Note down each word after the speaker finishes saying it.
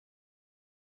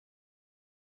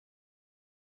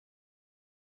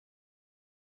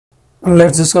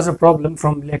Let's discuss a problem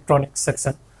from electronics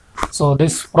section. So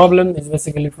this problem is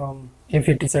basically from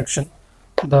FET section.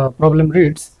 The problem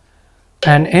reads,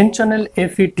 an n-channel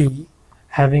FET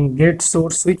having gate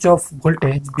source switch off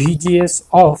voltage VGS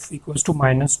off equals to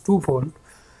 -2 volt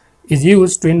is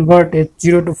used to invert a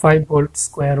 0 to 5 volt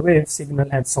square wave signal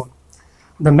as shown.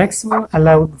 The maximum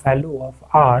allowed value of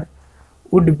R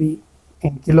would be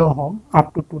in kilo ohm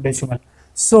up to 2 decimal.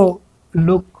 So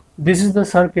look, this is the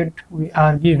circuit we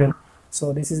are given.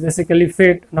 So this is basically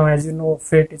FET. Now as you know,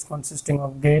 FET is consisting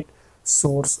of gate,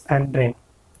 source and drain.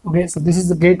 Okay, so this is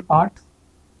the gate part,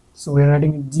 so we are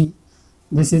writing it G.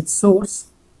 This is source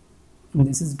and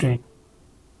this is drain.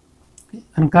 Okay.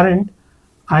 And current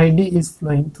ID is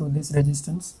flowing through this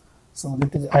resistance, so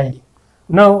that is ID.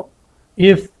 Now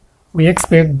if we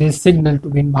expect this signal to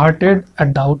be inverted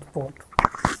at the output,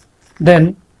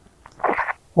 then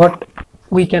what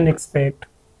we can expect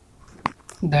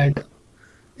that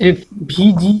if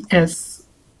VGS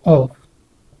of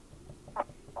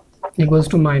equals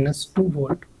to -2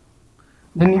 volt,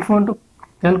 then if you want to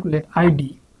calculate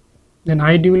ID, then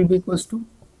ID will be equals to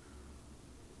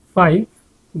 5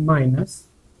 minus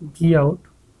V out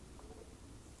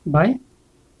by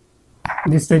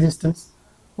this resistance.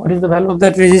 What is the value of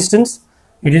that resistance?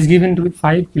 It is given to be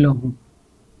 5 kilo ohm.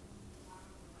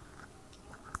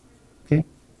 Okay,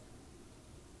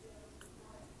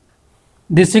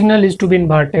 this signal is to be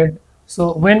inverted,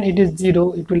 so when it is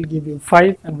 0 it will give you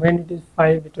 5, and when it is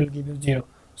 5 it will give you 0.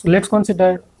 So let's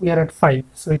consider we are at 5,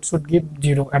 so it should give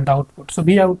 0 at the output. So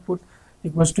V output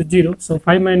equals to 0, so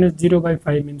 5 minus 0 by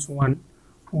 5 means 1,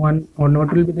 or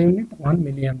not will be the unit 1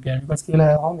 milliampere, because kilo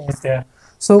ohm is there.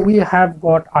 So we have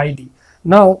got ID.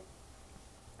 Now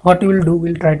what we will do,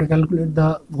 we will try to calculate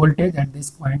the voltage at this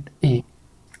point A.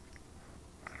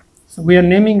 So we are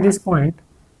naming this point,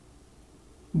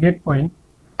 gate point,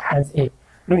 as A.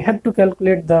 Now we have to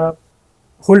calculate the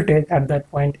voltage at that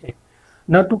point A.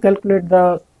 Now to calculate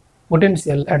the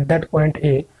potential at that point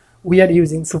A, we are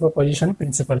using superposition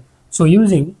principle. So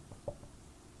using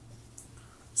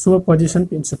superposition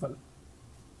principle,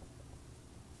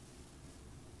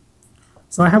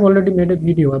 so I have already made a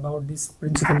video about this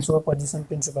principle, superposition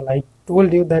principle. I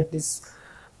told you that this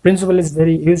principle is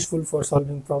very useful for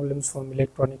solving problems from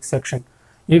electronics section.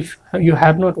 If you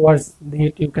have not watched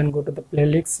it, you can go to the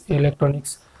playlist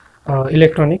electronics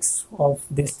of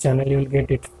this channel. You will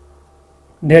get it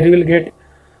there. You will get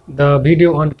the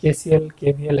video on KCL,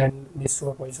 KVL and this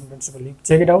superposition principle. You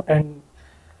check it out and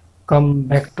come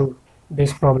back to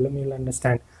this problem, you will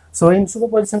understand. So in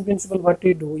superposition principle, what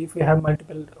we do, if we have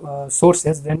multiple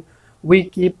sources, then we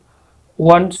keep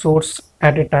one source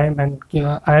at a time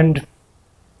and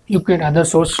equate other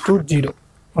source to 0.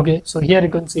 Okay, so here you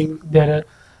can see there are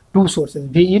two sources,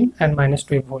 V in and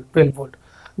 -12 volt.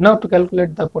 Now to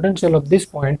calculate the potential of this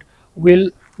point, we'll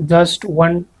just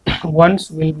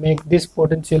once we'll make this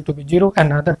potential to be 0,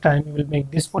 and another time we will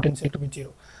make this potential to be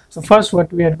 0. So first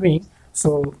what we are doing,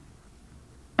 so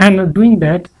and doing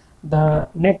that, the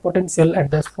net potential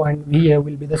at this point VA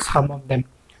will be the sum of them.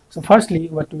 So firstly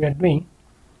what we are doing,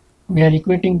 we are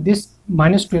equating this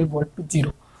 -12 volt to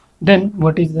 0. Then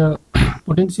what is the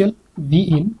potential? V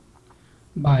in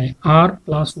by R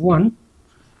plus 1,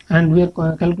 and we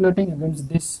are calculating against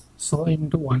this, so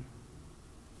into 1.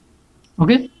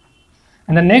 Okay,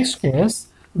 and the next case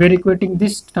we are equating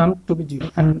this term to be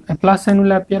 0, and a plus sign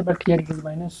will appear, but here it is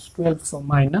 -12, so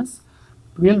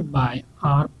 -12 by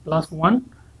R plus 1,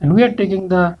 and we are taking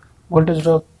the voltage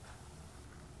drop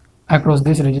across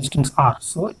this resistance R,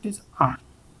 so it is R.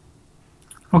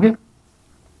 Okay,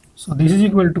 so this is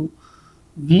equal to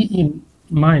V in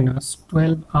minus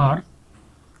 12R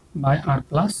by R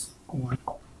plus 1.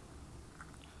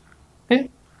 Okay,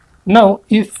 now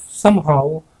if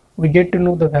somehow we get to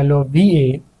know the value of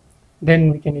VA,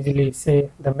 then we can easily say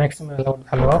the maximum allowed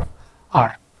value of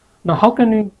R. Now how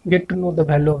can we get to know the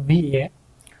value of VA?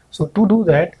 So to do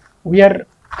that, we are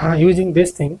using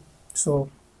this thing, so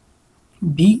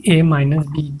VA minus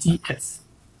VGS.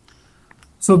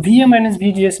 So VA minus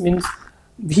VGS means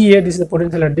VA, this is the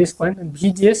potential at this point, and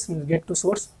VGS means get to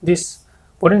source. This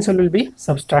potential will be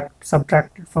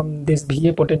subtracted from this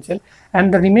VA potential,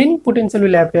 and the remaining potential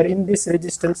will appear in this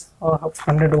resistance of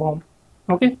 100 ohm.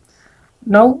 Okay,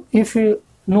 now if we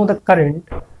know the current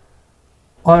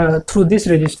through this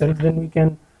resistance, then we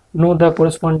can know the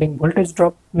corresponding voltage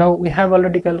drop. Now we have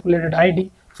already calculated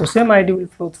ID, so same ID will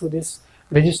flow through this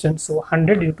resistance, so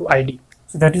 100 into ID,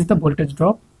 so that is the voltage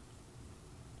drop.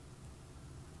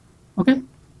 Okay,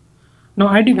 now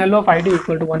ID value of ID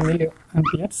equal to 1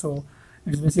 milliampere, so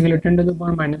it's basically 10 to the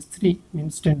power -3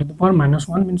 means 10 to the power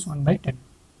 -1 means 1 by 10.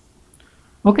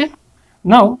 Okay,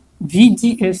 now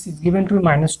VGS is given to be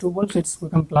minus 2 volts, it's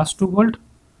become plus 2 volt.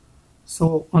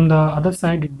 So on the other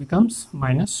side it becomes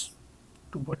minus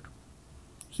 2 volt.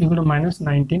 So equal to minus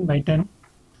 19 by 10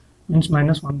 means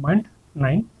minus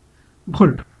 1.9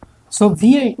 volt. So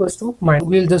VA equals to minus,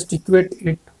 we will just equate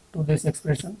it to this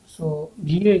expression. So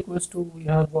VA equals to, we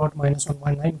have got minus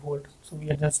 1.9 volt. So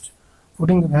we are just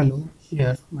putting the value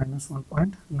here, minus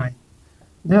 1.9.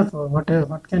 Therefore, what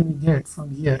can we get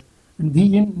from here? And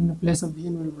Vin, in the place of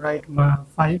Vin, we will write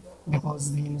 5 because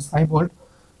Vin is 5 volt.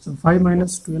 So 5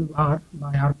 minus 12R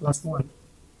by R plus 1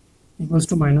 equals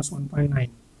to minus 1.9.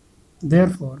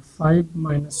 Therefore, 5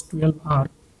 minus 12R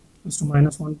equals to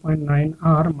minus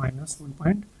 1.9R minus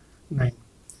 1.9.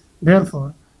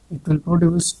 Therefore, it will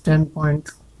produce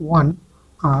 10.1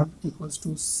 R equals to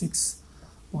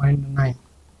 6.9.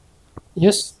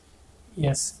 Yes?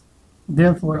 Yes.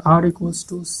 Therefore, R equals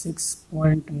to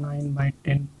 6.9 by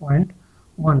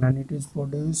 10.1 and it will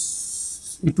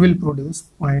produce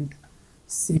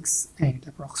 0.68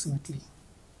 approximately.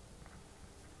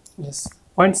 Yes,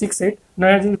 0.68. Now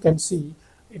as you can see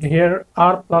it here,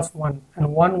 R plus 1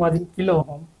 and 1 was in kilo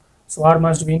ohm, so R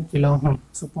must be in kilo ohm,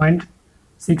 so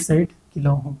 0.68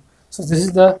 kilo ohm. So this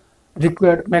is the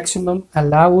required maximum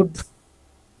allowed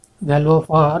value of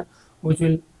R, which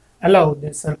will allow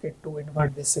this circuit to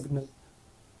invert this signal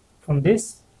from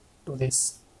this to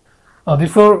this.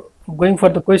 Before going for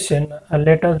the question,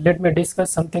 let me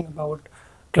discuss something about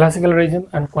classical regime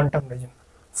and quantum regime.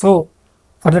 So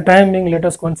for the time being, let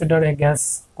us consider a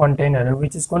gas container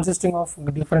which is consisting of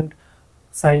different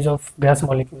size of gas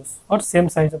molecules or same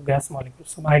size of gas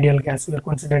molecules. Some ideal gas we are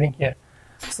considering here.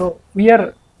 So we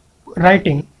are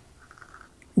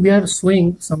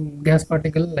showing some gas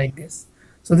particle like this.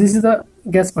 So this is the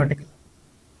gas particle.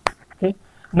 Okay.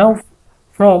 Now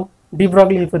from de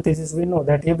Broglie hypothesis, we know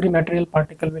that every material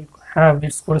particle will have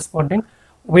its corresponding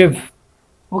wave.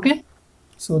 Okay.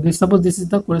 So suppose this is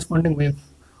the corresponding wave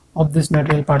of this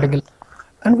material particle,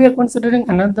 and we are considering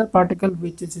another particle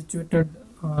which is situated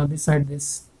beside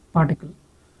this particle.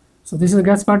 So this is a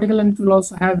gas particle and it will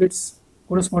also have its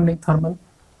corresponding thermal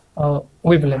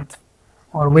wavelength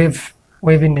or wave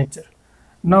in nature.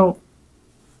 Now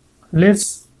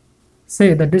let's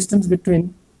say the distance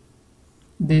between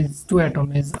these two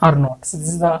atoms is R0. So this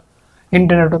is the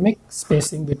interatomic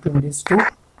spacing between these two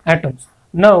atoms.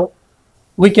 Now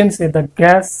we can say the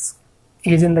gas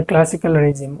is in the classical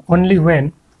regime only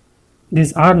when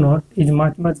this R0 is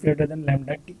much greater than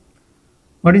lambda T.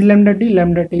 What is lambda T?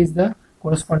 Lambda T is the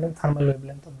corresponding thermal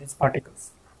wavelength of these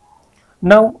particles.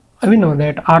 Now we know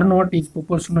that R0 is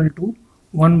proportional to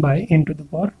 1 by n to the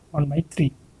power 1 by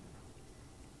 3,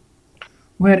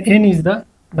 where n is the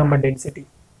number density.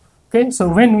 Okay, so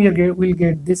when we'll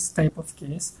get this type of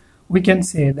case, we can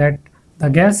say that the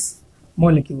gas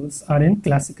molecules are in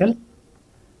classical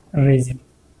regime.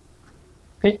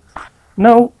 Okay,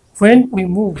 now when we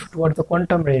move toward the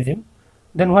quantum regime,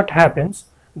 then what happens?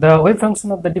 The wave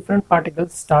function of the different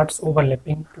particles starts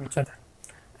overlapping to each other.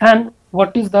 And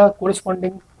what is the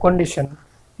corresponding condition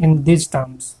in these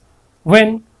terms?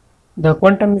 When the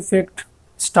quantum effect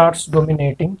starts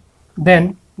dominating,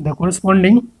 then the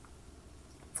corresponding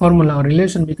formula or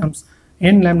relation becomes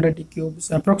n lambda T cube is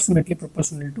approximately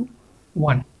proportional to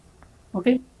 1.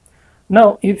 Okay,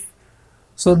 now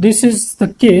this is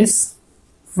the case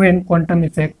when quantum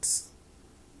effects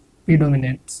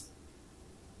predominates.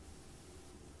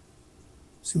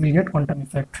 So we get quantum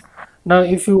effect. Now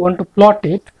if you want to plot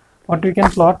it, what we can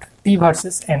plot? T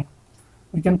versus n.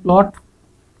 We can plot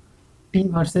T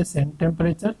versus n,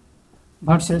 temperature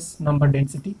versus number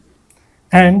density,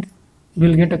 and you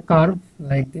will get a curve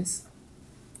like this.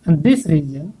 And this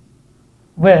region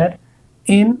where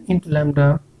n into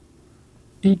lambda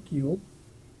T cube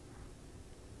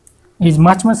is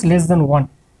much less than 1.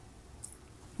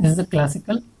 This is the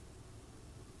classical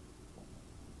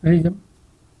regime,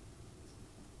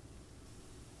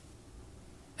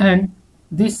 and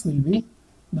this will be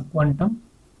the quantum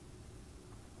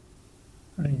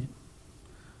regime.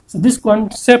 So this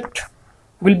concept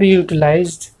will be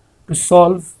utilized to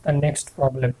solve the next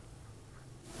problem.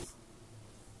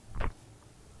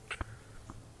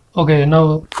 Okay,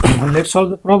 now let's solve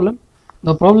the problem.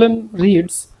 The problem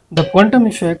reads: the quantum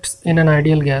effects in an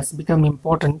ideal gas become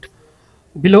important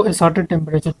below a certain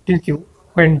temperature Tq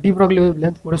when de Broglie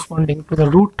wavelength corresponding to the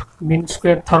root mean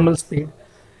square thermal speed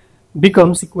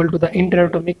becomes equal to the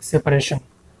interatomic separation.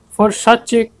 For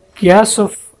such a gas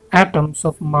of atoms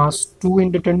of mass 2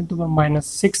 into 10 to the minus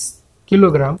 6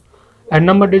 kilogram and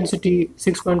number density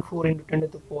 6.4 into 10 to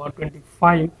the power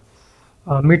 25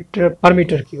 per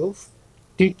meter cube,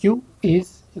 Tq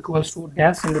is equals to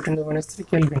dash into 10 to the minus 3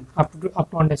 Kelvin up to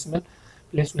 1 decimal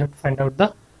place. We have to find out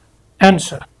the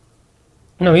answer.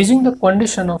 Now using the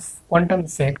condition of quantum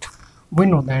effect, we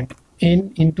know that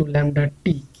n into lambda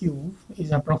t cube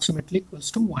is approximately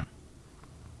equals to 1.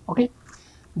 Okay,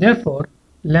 therefore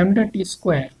lambda t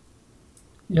square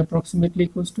is approximately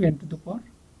equals to n to the power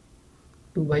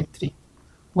 2 by 3.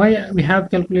 Why we have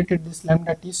calculated this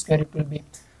lambda t square, it will be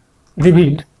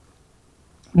revealed.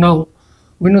 Now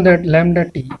we know that lambda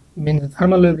t means the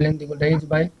thermal wavelength equal to h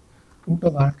by root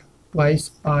over twice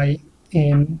pi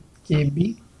m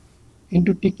kb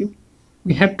into tq.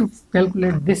 We have to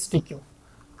calculate this tq.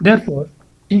 Therefore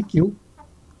tq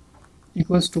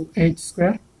equals to h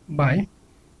square by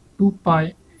 2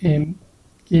 pi m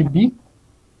kb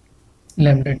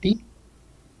lambda t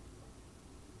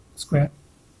square.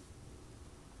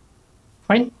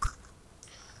 Fine.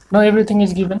 Now everything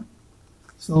is given.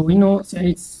 So we know h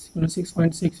is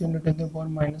 6.6 into 10 to the power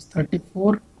minus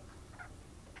 34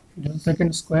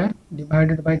 second square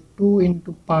divided by 2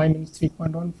 into pi means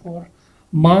 3.14.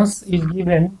 Mass is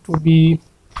given to be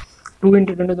 2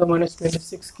 into 10 to the minus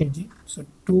 26 kg. So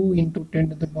 2 into 10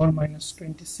 to the power minus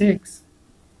 26.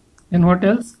 And what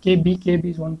else? kb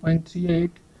is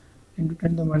 1.38 into 10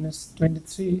 to the minus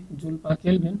 23 joule per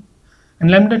Kelvin.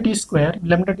 And lambda t square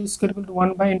equal to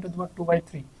 1 by into the power 2 by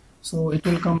 3. So it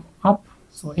will come up.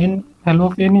 So n, value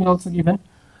of n is also given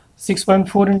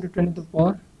 6.4 into 10 to the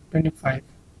power 25.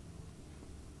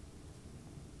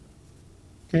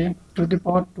 Okay, to the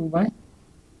power 2 by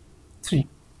 3.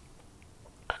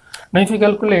 Now if you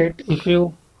calculate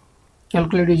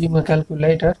using a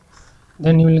calculator,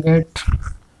 then you will get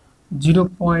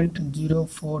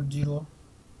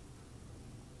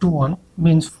 0.04021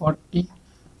 means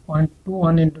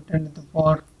 40.21 into 10 to the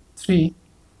power 3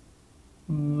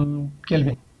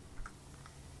 Kelvin.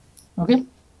 Okay,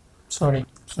 sorry,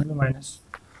 should be minus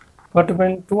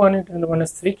 40.21 into 10 to the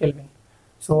minus 3 Kelvin.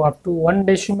 So up to 1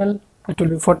 decimal it will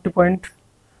be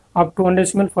up to 1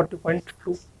 decimal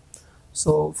 40.2.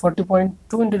 So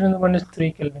 40.2 into 10 to the minus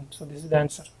 3 Kelvin. So this is the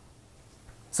answer.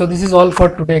 So this is all for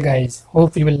today, guys.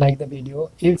 Hope you will like the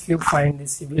video. If you find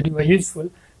this video useful,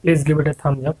 please give it a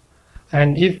thumbs up.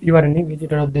 And if you are a new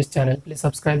visitor of this channel, please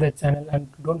subscribe the channel and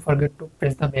don't forget to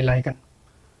press the bell icon.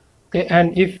 Okay,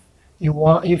 and if you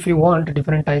want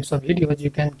different types of videos,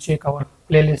 you can check our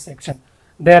playlist section.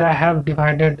 There I have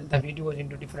divided the videos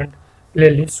into different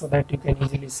playlists so that you can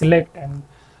easily select and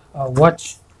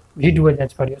watch videos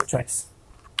as per your choice.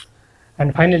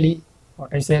 And finally,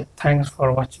 what I say, thanks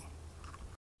for watching.